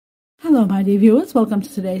Hello my dear viewers, welcome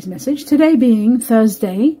to today's message. Today being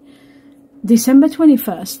Thursday, December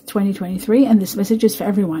 21st, 2023, and this message is for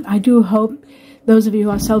everyone. I do hope those of you who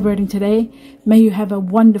are celebrating today, may you have a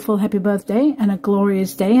wonderful happy birthday and a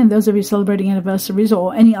glorious day. And those of you celebrating anniversaries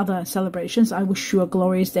or any other celebrations, I wish you a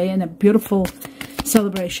glorious day and a beautiful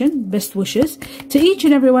celebration. Best wishes to each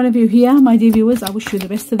and every one of you here, my dear viewers. I wish you the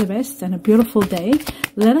best of the best and a beautiful day.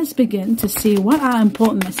 Let us begin to see what are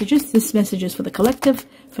important messages. This message is for the collective,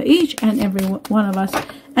 for each and every one of us,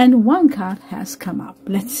 and one card has come up.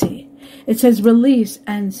 Let's see. It says release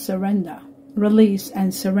and surrender. Release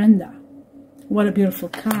and surrender. What a beautiful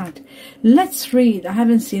card. Let's read. I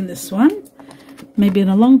haven't seen this one maybe in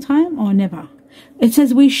a long time or never. It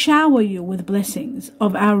says, we shower you with blessings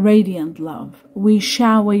of our radiant love. We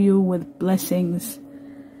shower you with blessings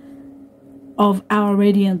of our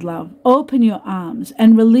radiant love. Open your arms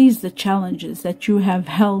and release the challenges that you have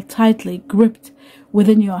held tightly gripped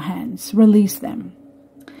within your hands. Release them.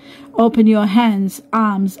 Open your hands,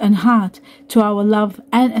 arms, and heart to our love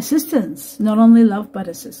and assistance. Not only love, but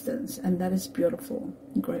assistance. And that is beautiful.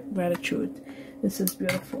 Great gratitude. This is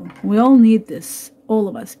beautiful. We all need this. All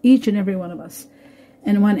of us. Each and every one of us.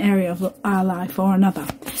 In one area of our life or another.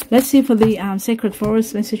 Let's see for the Sacred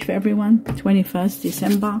Forest message for everyone. 21st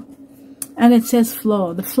December. And it says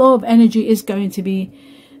flow. The flow of energy is going to be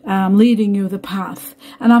leading you the path.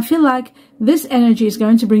 And I feel like this energy is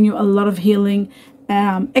going to bring you a lot of healing.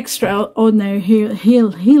 Extraordinary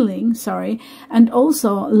healing, and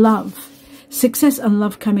also love, success and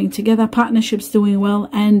love coming together, partnerships doing well,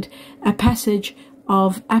 and a passage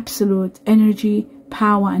of absolute energy,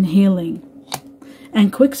 power, and healing,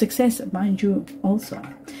 and quick success, mind you, also.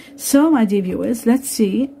 So, my dear viewers, let's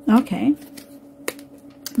see. Okay,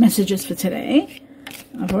 messages for today.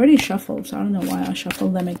 I've already shuffled, so I don't know why I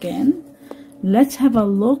shuffled them again. Let's have a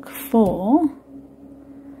look for.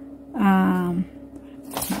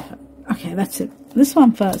 Okay, that's it. This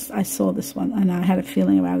one first. I saw this one and I had a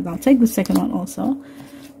feeling about it. I'll take the second one also.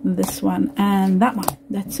 This one and that one.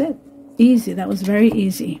 That's it. Easy. That was very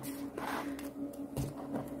easy.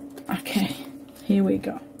 Okay, here we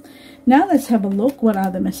go. Now let's have a look. What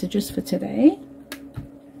are the messages for today?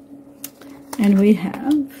 And we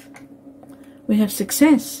have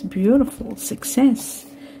success. Beautiful. Success.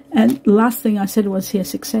 And last thing I said was here,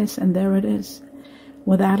 success. And there it is.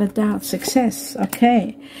 Without a doubt, success.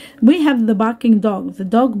 Okay, we have the barking dog. The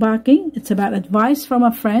dog barking, it's about advice from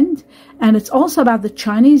a friend, and it's also about the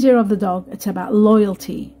Chinese ear of the dog. It's about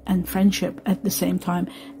loyalty and friendship at the same time,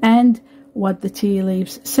 and what the tea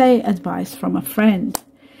leaves say, advice from a friend.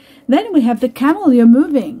 Then we have the camel. You're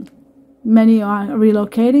moving. Many are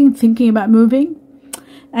relocating, thinking about moving,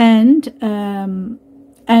 and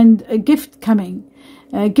a gift coming.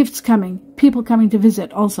 Gifts coming, people coming to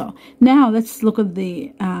visit also. Now let's look at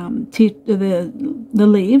the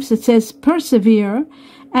leaves. It says persevere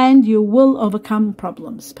and you will overcome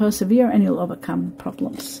problems. Persevere and you'll overcome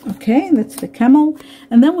problems. Okay, that's the camel.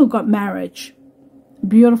 And then we've got marriage.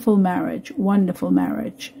 Beautiful marriage, wonderful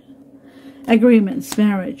marriage. Agreements,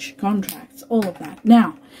 marriage, contracts, all of that.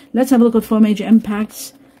 Now, let's have a look at 4 major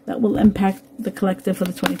impacts that will impact the collective for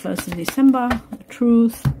the 21st of December. The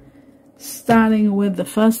truth. Starting with the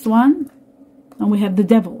first one, and we have the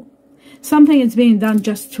devil. Something is being done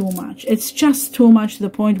just too much. It's just too much to the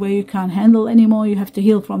point where you can't handle anymore. You have to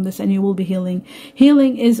heal from this, and you will be healing.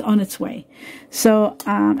 Healing is on its way. So,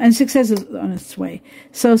 and success is on its way.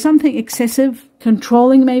 So something excessive,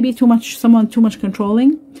 controlling maybe, someone too much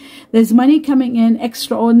controlling. There's money coming in,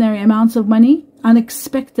 extraordinary amounts of money,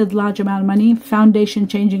 unexpected large amount of money, foundation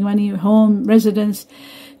changing money, home, residence,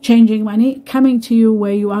 changing money coming to you,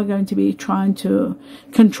 where you are going to be trying to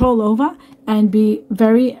control over and be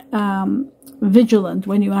very vigilant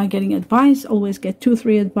when you are getting advice. Always get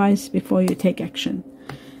 2-3 advice before you take action.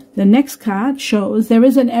 The next card shows there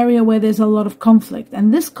is an area where there's a lot of conflict,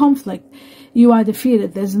 and this conflict you are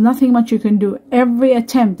defeated. There's nothing much you can do. Every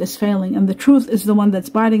attempt is failing, and the truth is the one that's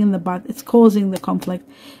biting in the butt. It's causing the conflict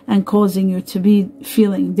and causing you to be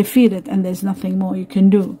feeling defeated, and there's nothing more you can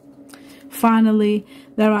do. Finally,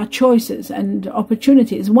 there are choices and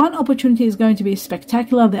opportunities. One opportunity is going to be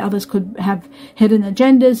spectacular. The others could have hidden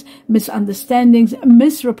agendas, misunderstandings,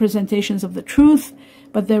 misrepresentations of the truth.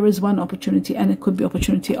 But there is one opportunity, and it could be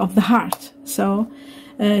opportunity of the heart. So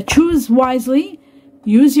choose wisely.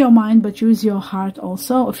 Use your mind, but use your heart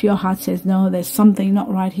also. If your heart says, no, there's something not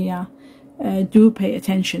right here, do pay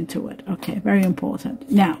attention to it. Okay, very important.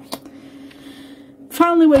 Now,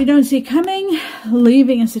 finally, what you don't see coming,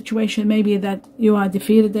 leaving a situation maybe that you are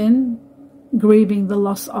defeated in, grieving the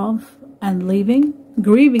loss of, and leaving,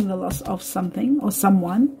 grieving the loss of something or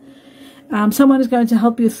someone, Someone is going to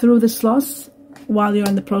help you through this loss while you're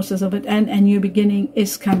in the process of it, and a new beginning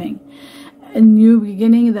is coming. A new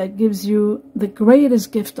beginning that gives you the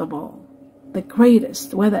greatest gift of all. The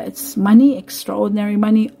greatest, whether it's money, extraordinary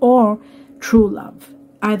money, or true love.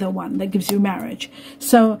 Either one that gives you marriage.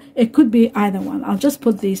 So it could be either one. I'll just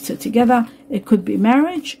put these two together. It could be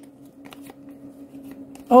marriage,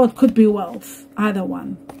 or it could be wealth. Either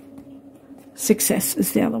one. Success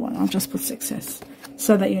is the other one. I'll just put success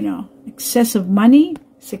so that you know. Excess of money,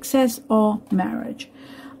 success, or marriage.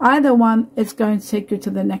 Either one is going to take you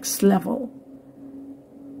to the next level.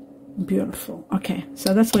 Beautiful. Okay,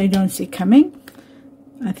 so that's what you don't see coming,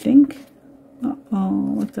 I think.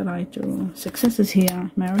 Uh-oh, what did I do? Success is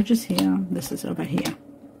here, marriage is here, this is over here.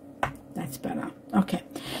 That's better. Okay,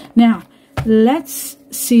 now let's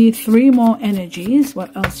see 3 more energies.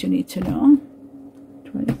 What else you need to know?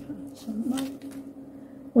 25.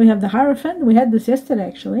 We have the Hierophant. We had this yesterday,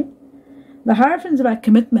 actually. The Hierophant is about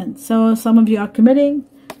commitment. So some of you are committing,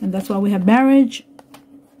 and that's why we have marriage.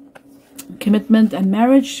 Commitment and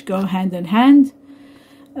marriage go hand in hand.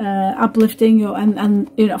 Uplifting you, and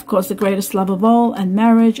you know, of course, the greatest love of all, and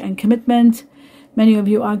marriage and commitment. Many of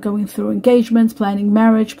you are going through engagements, planning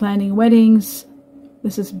marriage, planning weddings.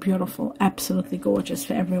 This is beautiful, absolutely gorgeous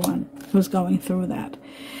for everyone who's going through that.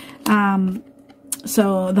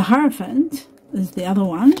 So the Hierophant is the other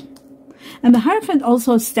one, and the Hierophant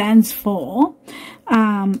also stands for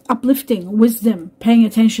uplifting, wisdom, paying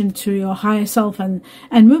attention to your higher self, and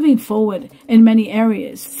moving forward in many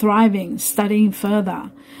areas, thriving, studying further,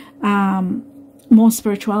 more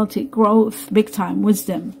spirituality, growth, big time,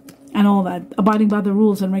 wisdom, and all that, abiding by the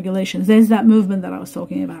rules and regulations. There's that movement that I was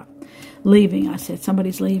talking about. Leaving, I said,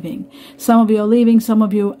 somebody's leaving. Some of you are leaving, some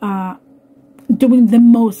of you are doing the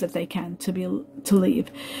most that they can to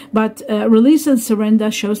leave. But release and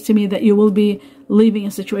surrender shows to me that you will be leaving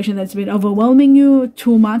a situation that's been overwhelming you,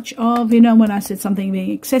 too much of, you know, when I said something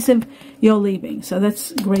being excessive, you're leaving. So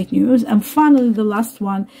that's great news. And finally, the last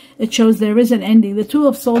one, it shows there is an ending. The Two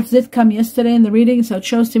of Swords did come yesterday in the reading, so it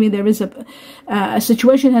shows to me there is a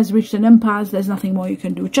situation has reached an impasse. There's nothing more you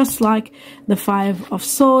can do. Just like the Five of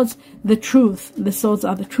Swords, the truth, the swords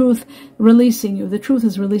are the truth, releasing you. The truth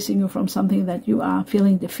is releasing you from something that you are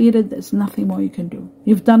feeling defeated. There's nothing more you can do.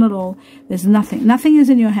 You've done it all. There's nothing. Nothing is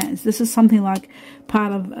in your hands. This is something like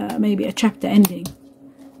part of maybe a chapter ending,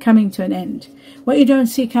 coming to an end. What you don't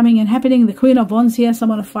see coming and happening, the Queen of Wands here,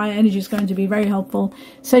 someone of fire energy is going to be very helpful.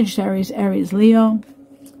 Sagittarius, Aries, Leo.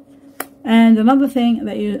 And another thing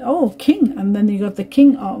that you, oh, King, and then you got the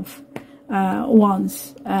King of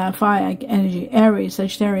Wands, fire energy, Aries,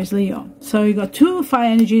 Sagittarius, Leo. So you got 2 fire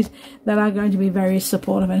energies that are going to be very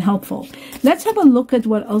supportive and helpful. Let's have a look at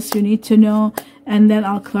what else you need to know, and then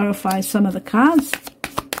I'll clarify some of the cards.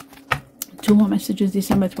 2 more messages,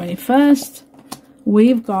 December 21st.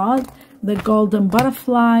 We've got the Golden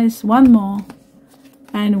Butterflies, 1 more.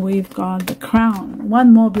 And we've got the Crown,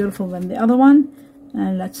 1 more beautiful than the other one.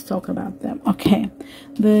 And let's talk about them. Okay,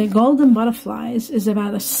 the Golden Butterflies is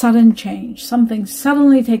about a sudden change. Something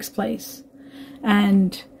suddenly takes place.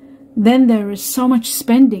 And then there is so much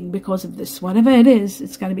spending because of this. Whatever it is,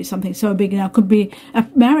 it's going to be something so big. Now, it could be a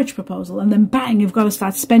marriage proposal, and then bang, you've got to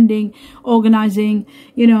start spending, organizing,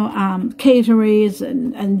 you know, caterers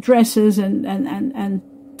and dresses and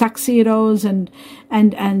tuxedos and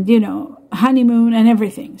you know, honeymoon and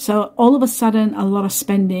everything. So all of a sudden, a lot of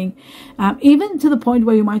spending, even to the point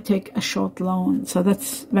where you might take a short loan. So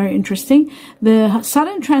that's very interesting. The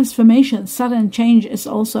sudden transformation, sudden change is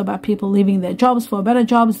also about people leaving their jobs for better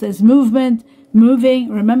jobs. There's movement, moving.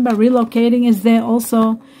 Remember, relocating is there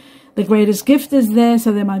also. The greatest gift is there.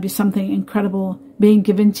 So there might be something incredible being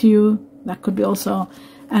given to you. That could be also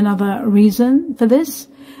another reason for this.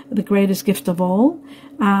 The greatest gift of all.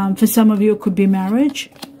 For some of you, it could be marriage.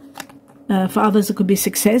 For others, it could be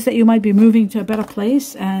success, that you might be moving to a better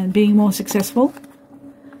place and being more successful.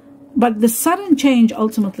 But the sudden change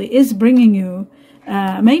ultimately is bringing you,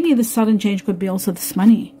 maybe the sudden change could be also this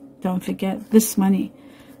money. Don't forget this money.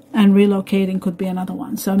 And relocating could be another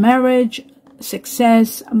one. So marriage,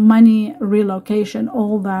 success, money, relocation,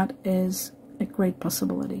 all that is a great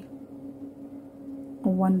possibility. A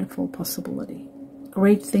wonderful possibility.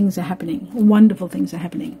 Great things are happening. Wonderful things are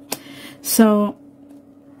happening. So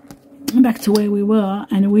back to where we were,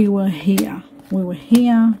 and we were here. We were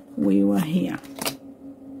here. We were here.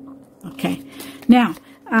 Okay. Now,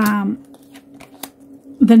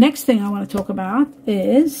 the next thing I want to talk about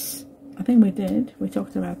is, I think we did. We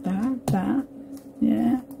talked about that.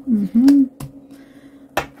 Yeah.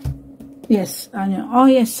 Yes, I know. Oh,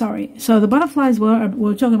 yes, sorry. So the butterflies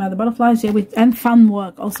we're talking about the butterflies here, and fun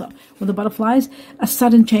work also. With the butterflies, a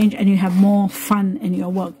sudden change and you have more fun in your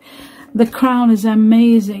work. The crown is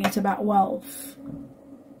amazing. It's about wealth,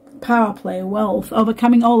 power play, wealth,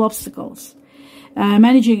 overcoming all obstacles,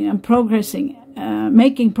 managing and progressing,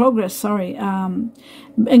 making progress, sorry.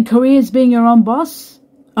 In careers, being your own boss,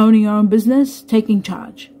 owning your own business, taking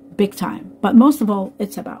charge. Big time. But most of all,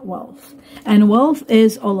 it's about wealth. And wealth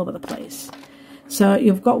is all over the place. So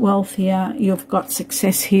you've got wealth here, you've got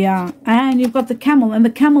success here, and you've got the camel. And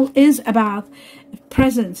the camel is about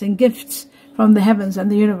presents and gifts from the heavens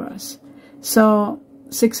and the universe. So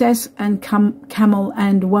success and camel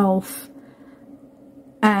and wealth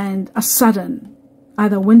and a sudden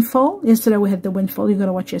either windfall. Yesterday we had the windfall. You got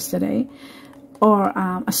to watch yesterday. Or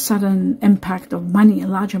a sudden impact of money, a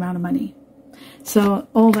large amount of money. So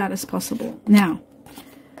all that is possible. Now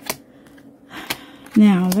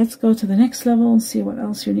let's go to the next level, see what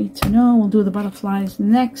else you need to know. We'll do the butterflies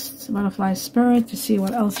next, butterfly spirit, to see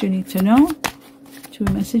what else you need to know. 2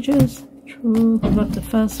 messages. True. We got the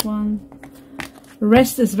first one.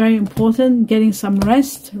 Rest is very important. Getting some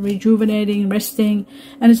rest, rejuvenating, resting.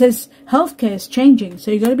 And it says healthcare is changing. So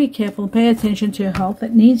you got to be careful. Pay attention to your health.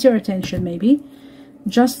 It needs your attention maybe.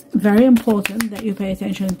 Just very important that you pay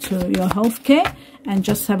attention to your health care and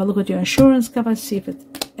just have a look at your insurance cover, see if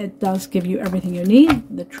it does give you everything you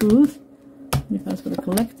need, the truth, because for the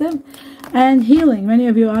collective. And healing. Many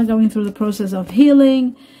of you are going through the process of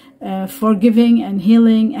healing, forgiving and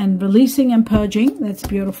healing and releasing and purging. That's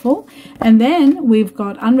beautiful. And then we've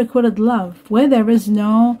got unrequited love, where there is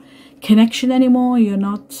no connection anymore, you're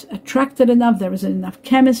not attracted enough, there isn't enough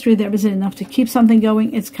chemistry, there isn't enough to keep something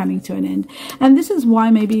going, it's coming to an end. And this is why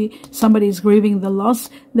maybe somebody is grieving the loss.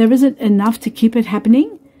 There isn't enough to keep it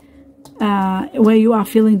happening, where you are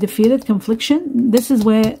feeling defeated, confliction. This is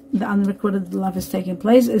where the unrequited love is taking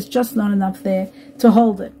place. It's just not enough there to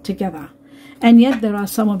hold it together. And yet there are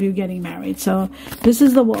some of you getting married. So this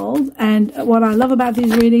is the world. And what I love about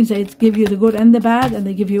these readings, they give you the good and the bad, and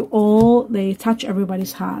they give you all, they touch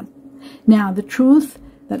everybody's heart. Now, the truth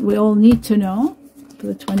that we all need to know for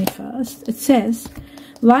the 21st, it says,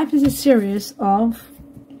 life is a series of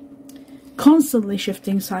constantly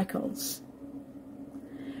shifting cycles.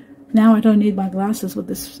 Now I don't need my glasses with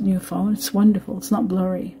this new phone. It's wonderful. It's not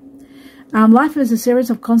blurry. Life is a series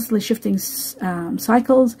of constantly shifting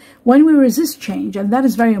cycles. When we resist change, and that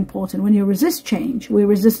is very important, when you resist change, we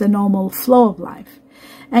resist the normal flow of life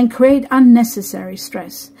and create unnecessary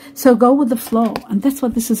stress. So go with the flow, and that's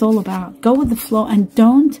what this is all about. Go with the flow and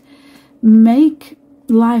don't make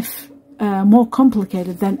life more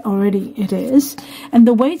complicated than already it is. And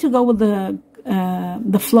the way to go with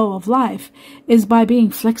the flow of life is by being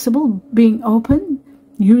flexible, being open,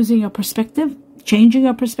 using your perspective, changing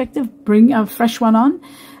your perspective, bring a fresh one on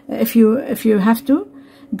if you have to.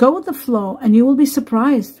 Go with the flow and you will be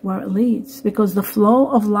surprised where it leads, because the flow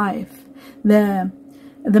of life, the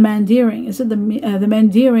Mandarin, is it the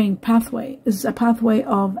Mandarin pathway is a pathway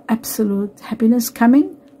of absolute happiness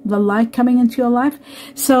coming, the light coming into your life.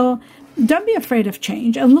 So don't be afraid of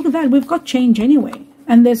change. And look at that, we've got change anyway,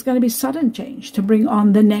 and there's going to be sudden change to bring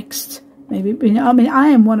on the next. Maybe, I mean, I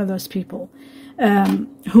am one of those people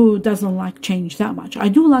who doesn't like change that much. I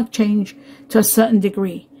do like change to a certain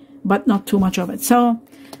degree, but not too much of it. So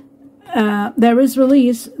there is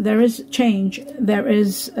release, there is change, there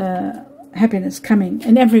is happiness coming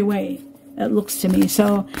in every way, it looks to me.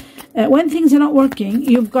 So when things are not working,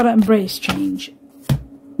 you've got to embrace change.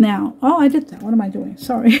 Now, oh, I did that. What am I doing?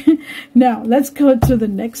 Sorry. Now, let's go to the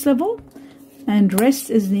next level. And rest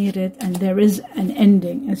is needed, and there is an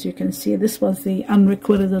ending. As you can see, this was the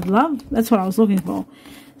unrequited love. That's what I was looking for.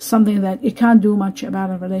 Something that you can't do much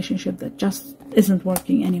about, a relationship that just isn't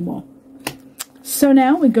working anymore. So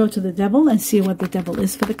now we go to the devil and see what the devil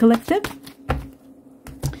is for the collective.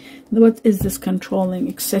 What is this controlling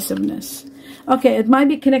excessiveness? Okay, it might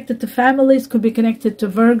be connected to families, could be connected to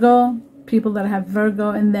Virgo, people that have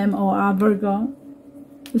Virgo in them or are Virgo.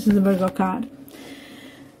 This is the Virgo card.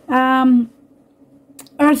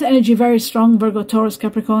 Earth energy very strong, Virgo, Taurus,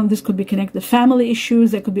 Capricorn. This could be connected to family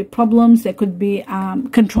issues. There could be problems. There could be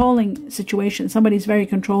controlling situations. Somebody's very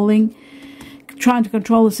controlling, trying to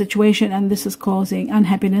control the situation, and this is causing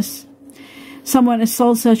unhappiness. Someone is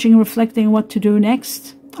soul searching, reflecting what to do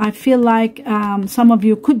next. I feel like some of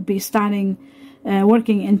you could be starting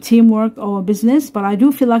working in teamwork or business, but I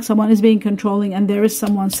do feel like someone is being controlling, and there is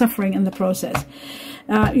someone suffering in the process.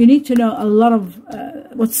 You need to know a lot of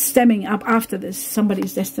what's stemming up after this. Somebody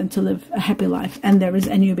is destined to live a happy life, and there is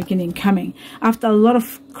a new beginning coming. After a lot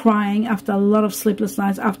of crying, after a lot of sleepless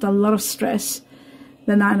nights, after a lot of stress,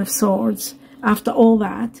 the Nine of Swords. After all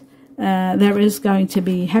that, there is going to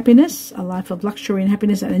be happiness, a life of luxury and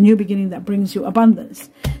happiness, and a new beginning that brings you abundance.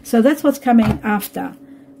 So that's what's coming after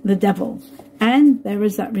the Devil. And there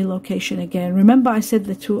is that relocation again. Remember I said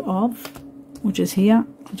the Two of, which is here.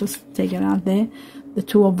 I'll just take it out there. The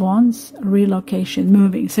Two of Wands, relocation,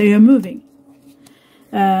 moving. So you're moving.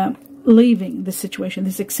 Leaving this situation,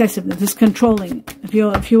 this excessiveness, this controlling. If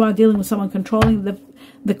you are dealing with someone controlling,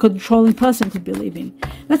 the controlling person could be leaving.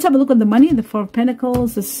 Let's have a look at the money, the Four of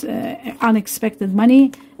Pentacles, this unexpected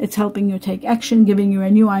money. It's helping you take action, giving you a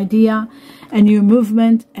new idea, a new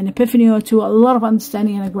movement, an epiphany or two, a lot of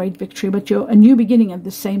understanding and a great victory. But you're a new beginning at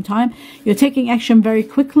the same time. You're taking action very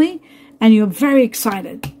quickly and you're very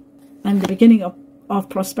excited. And the beginning of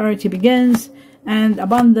prosperity begins, and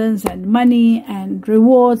abundance and money and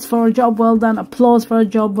rewards for a job well done, applause for a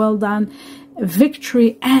job well done,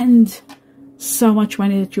 victory, and so much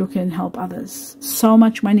money that you can help others. So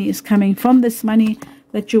much money is coming from this money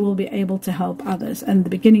that you will be able to help others. And the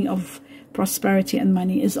beginning of prosperity and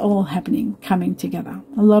money is all happening, coming together.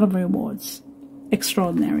 A lot of rewards.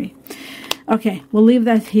 Extraordinary. Okay, we'll leave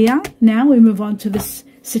that here. Now we move on to this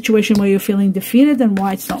situation where you're feeling defeated and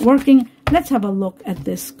why it's not working. Let's have a look at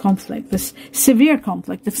this conflict, this severe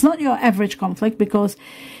conflict. It's not your average conflict because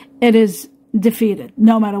it is defeated.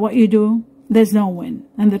 No matter what you do, there's no win.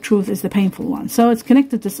 And the truth is the painful one. So it's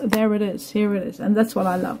connected to, there it is, here it is. And that's what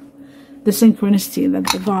I love. The synchronicity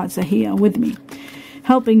that the gods are here with me,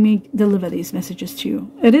 helping me deliver these messages to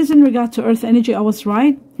you. It is in regard to earth energy. I was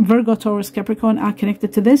right. Virgo, Taurus, Capricorn are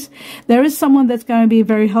connected to this. There is someone that's going to be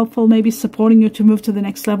very helpful, maybe supporting you to move to the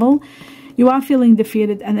next level. You are feeling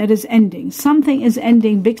defeated and it is ending. Something is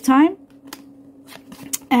ending big time.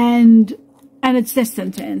 And it's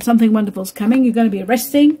destined to end. Something wonderful is coming. You're going to be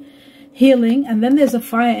resting, healing. And then there's a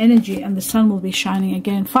fire energy and the sun will be shining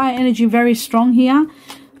again. Fire energy very strong here.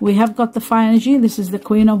 We have got the fire energy. This is the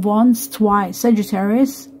Queen of Wands twice.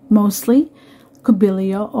 Sagittarius, mostly. Could be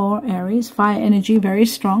Leo or Aries. Fire energy, very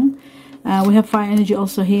strong. We have fire energy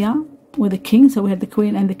also here with the King. So we have the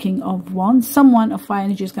Queen and the King of Wands. Someone of fire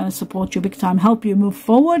energy is going to support you big time, help you move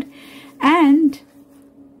forward. And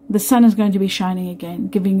the sun is going to be shining again,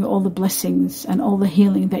 giving you all the blessings and all the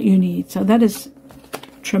healing that you need. So that is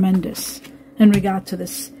tremendous in regard to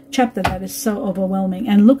this chapter that is so overwhelming.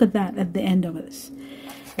 And look at that at the end of this.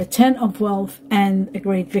 The 10 of wealth and a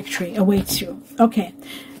great victory awaits you. Okay,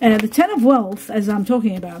 the 10 of wealth, as I'm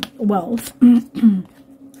talking about wealth, the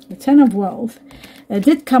 10 of wealth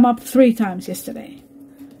did come up 3 times yesterday.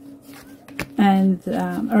 And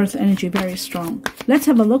earth energy very strong. Let's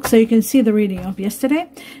have a look so you can see the reading of yesterday.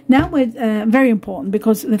 Now, with very important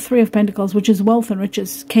because the 3 of Pentacles, which is wealth and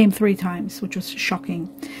riches, came 3 times, which was shocking.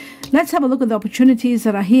 Let's have a look at the opportunities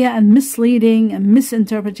that are here and misleading and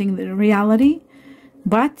misinterpreting the reality.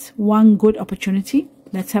 But one good opportunity.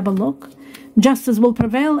 Let's have a look. Justice will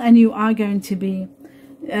prevail and you are going to be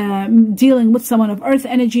dealing with someone of earth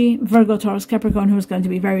energy, Virgo, Taurus, Capricorn, who is going to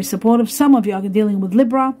be very supportive. Some of you are dealing with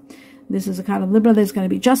Libra. This is a card of Libra. There's going to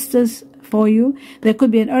be justice for you. There could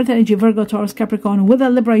be an earth energy, Virgo, Taurus, Capricorn, with a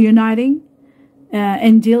Libra uniting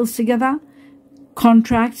in deals together,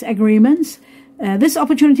 contracts, agreements. This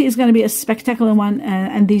opportunity is going to be a spectacular one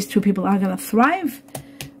and these 2 people are going to thrive.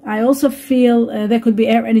 I also feel there could be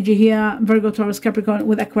air energy here, Virgo, Taurus, Capricorn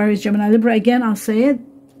with Aquarius, Gemini, Libra. Again, I'll say it.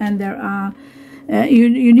 And there are,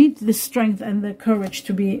 you need the strength and the courage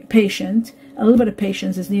to be patient. A little bit of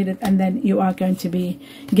patience is needed. And then you are going to be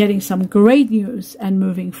getting some great news and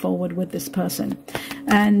moving forward with this person.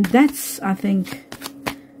 And that's, I think,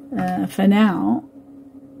 for now,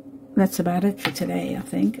 that's about it for today, I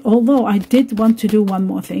think. Although I did want to do one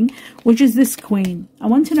more thing, which is this Queen. I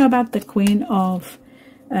want to know about the Queen of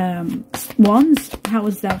Wands. How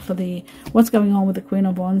is that for the, what's going on with the Queen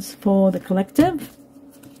of Wands for the collective?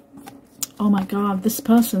 Oh my God, this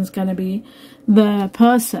person's going to be the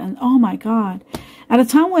person. Oh my God. At a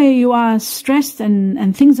time where you are stressed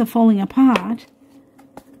and things are falling apart,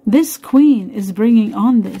 this Queen is bringing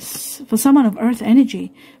on this, for someone of earth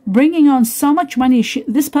energy, bringing on so much money.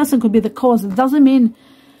 This person could be the cause. It doesn't mean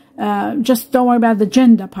just don't worry about the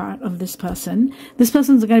gender part of this person. This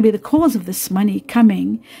person's going to be the cause of this money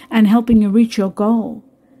coming and helping you reach your goal.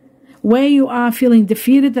 Where you are feeling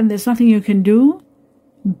defeated and there's nothing you can do,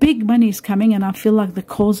 big money is coming, and I feel like the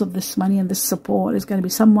cause of this money and this support is going to be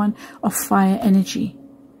someone of fire energy.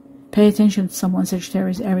 Pay attention to someone,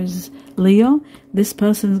 Sagittarius, Aries, Leo. This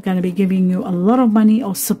person is going to be giving you a lot of money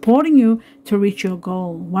or supporting you to reach your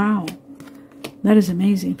goal. Wow. That is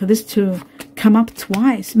amazing. For this to come up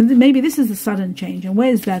twice. Maybe this is the sudden change. And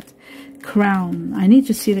where is that crown? I need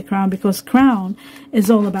to see the crown, because crown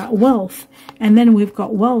is all about wealth. And then we've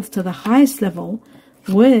got wealth to the highest level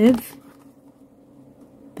with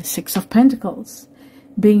the Six of Pentacles,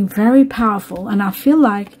 being very powerful. And I feel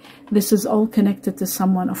like this is all connected to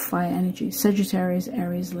someone of fire energy. Sagittarius,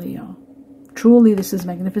 Aries, Leo. Truly, this is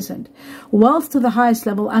magnificent. Wealth to the highest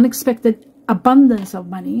level, unexpected abundance of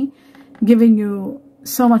money, giving you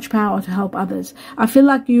so much power to help others. I feel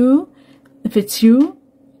like you, if it's you,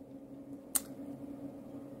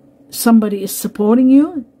 somebody is supporting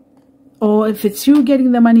you. Or if it's you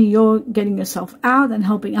getting the money, you're getting yourself out and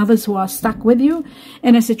helping others who are stuck with you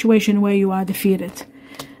in a situation where you are defeated,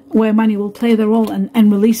 where money will play the role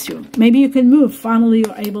and release you. Maybe you can move. Finally,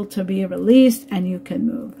 you're able to be released and you can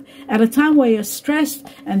move. At a time where you're stressed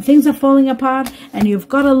and things are falling apart and you've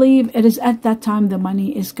got to leave, it is at that time the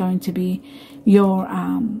money is going to be your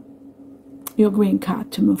green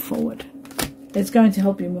card to move forward. It's going to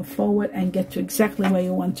help you move forward and get to exactly where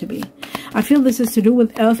you want to be. I feel this is to do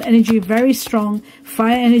with earth energy, very strong,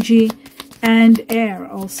 fire energy, and air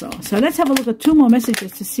also. So let's have a look at 2 more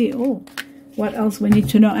messages to see, what else we need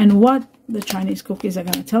to know and what the Chinese cookies are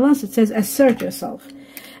going to tell us. It says, assert yourself.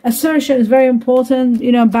 Assertion is very important,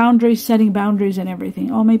 you know, boundaries, setting boundaries and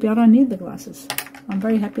everything. Oh, maybe I don't need the glasses. I'm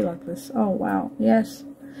very happy like this. Oh, wow. Yes.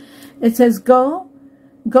 It says, go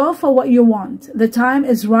for what you want. The time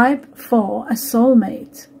is ripe for a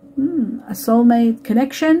soulmate. A soulmate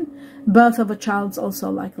connection. Birth of a child's also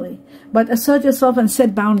likely. But assert yourself and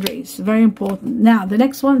set boundaries. Very important. Now, the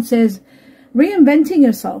next one says, reinventing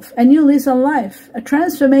yourself. A new lease on life. A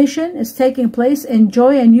transformation is taking place.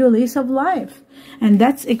 Enjoy a new lease of life. And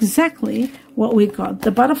that's exactly what we got. The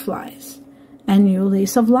butterflies. A new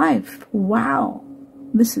lease of life. Wow.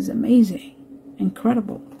 This is amazing.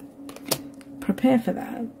 Incredible. Prepare for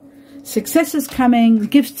that. Success is coming.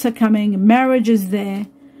 Gifts are coming. Marriage is there.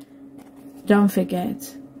 Don't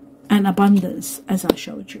forget. And abundance, as I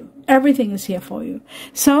showed you. Everything is here for you.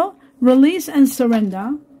 So, release and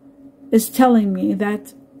surrender is telling me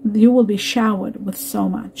that you will be showered with so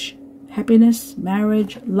much. Happiness,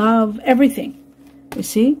 marriage, love, everything. You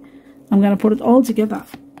see? I'm going to put it all together.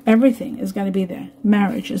 Everything is going to be there.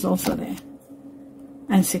 Marriage is also there.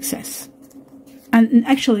 And success. And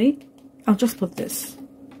actually, I'll just put this.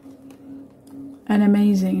 An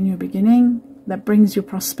amazing new beginning that brings you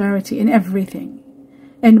prosperity in everything.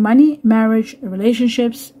 In money, marriage,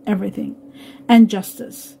 relationships, everything. And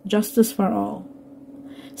justice. Justice for all.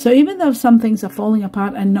 So even though some things are falling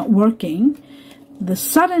apart and not working, the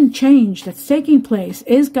sudden change that's taking place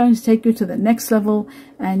is going to take you to the next level,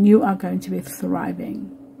 and you are going to be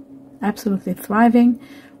thriving. Absolutely thriving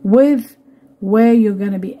with where you're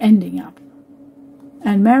going to be ending up.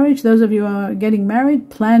 And marriage, those of you who are getting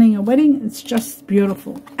married, planning a wedding, it's just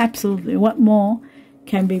beautiful. Absolutely. What more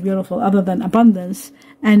can be beautiful other than abundance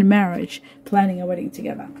and marriage, planning a wedding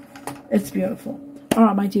together? It's beautiful. All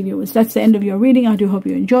right, my dear viewers, that's the end of your reading. I do hope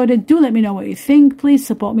you enjoyed it. Do let me know what you think. Please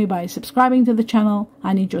support me by subscribing to the channel.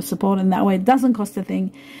 I need your support, and that way it doesn't cost a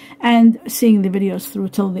thing. And seeing the videos through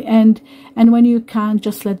till the end. And when you can't,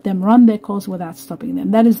 just let them run their course without stopping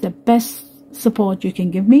them. That is the best support you can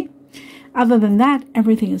give me. Other than that,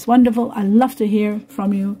 everything is wonderful. I love to hear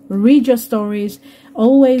from you. Read your stories.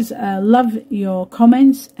 Always love your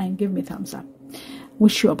comments and give me thumbs up.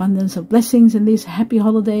 Wish you abundance of blessings in these happy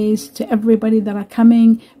holidays. To everybody that are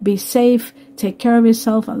coming, be safe, take care of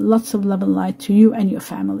yourself, and lots of love and light to you and your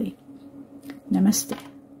family. Namaste.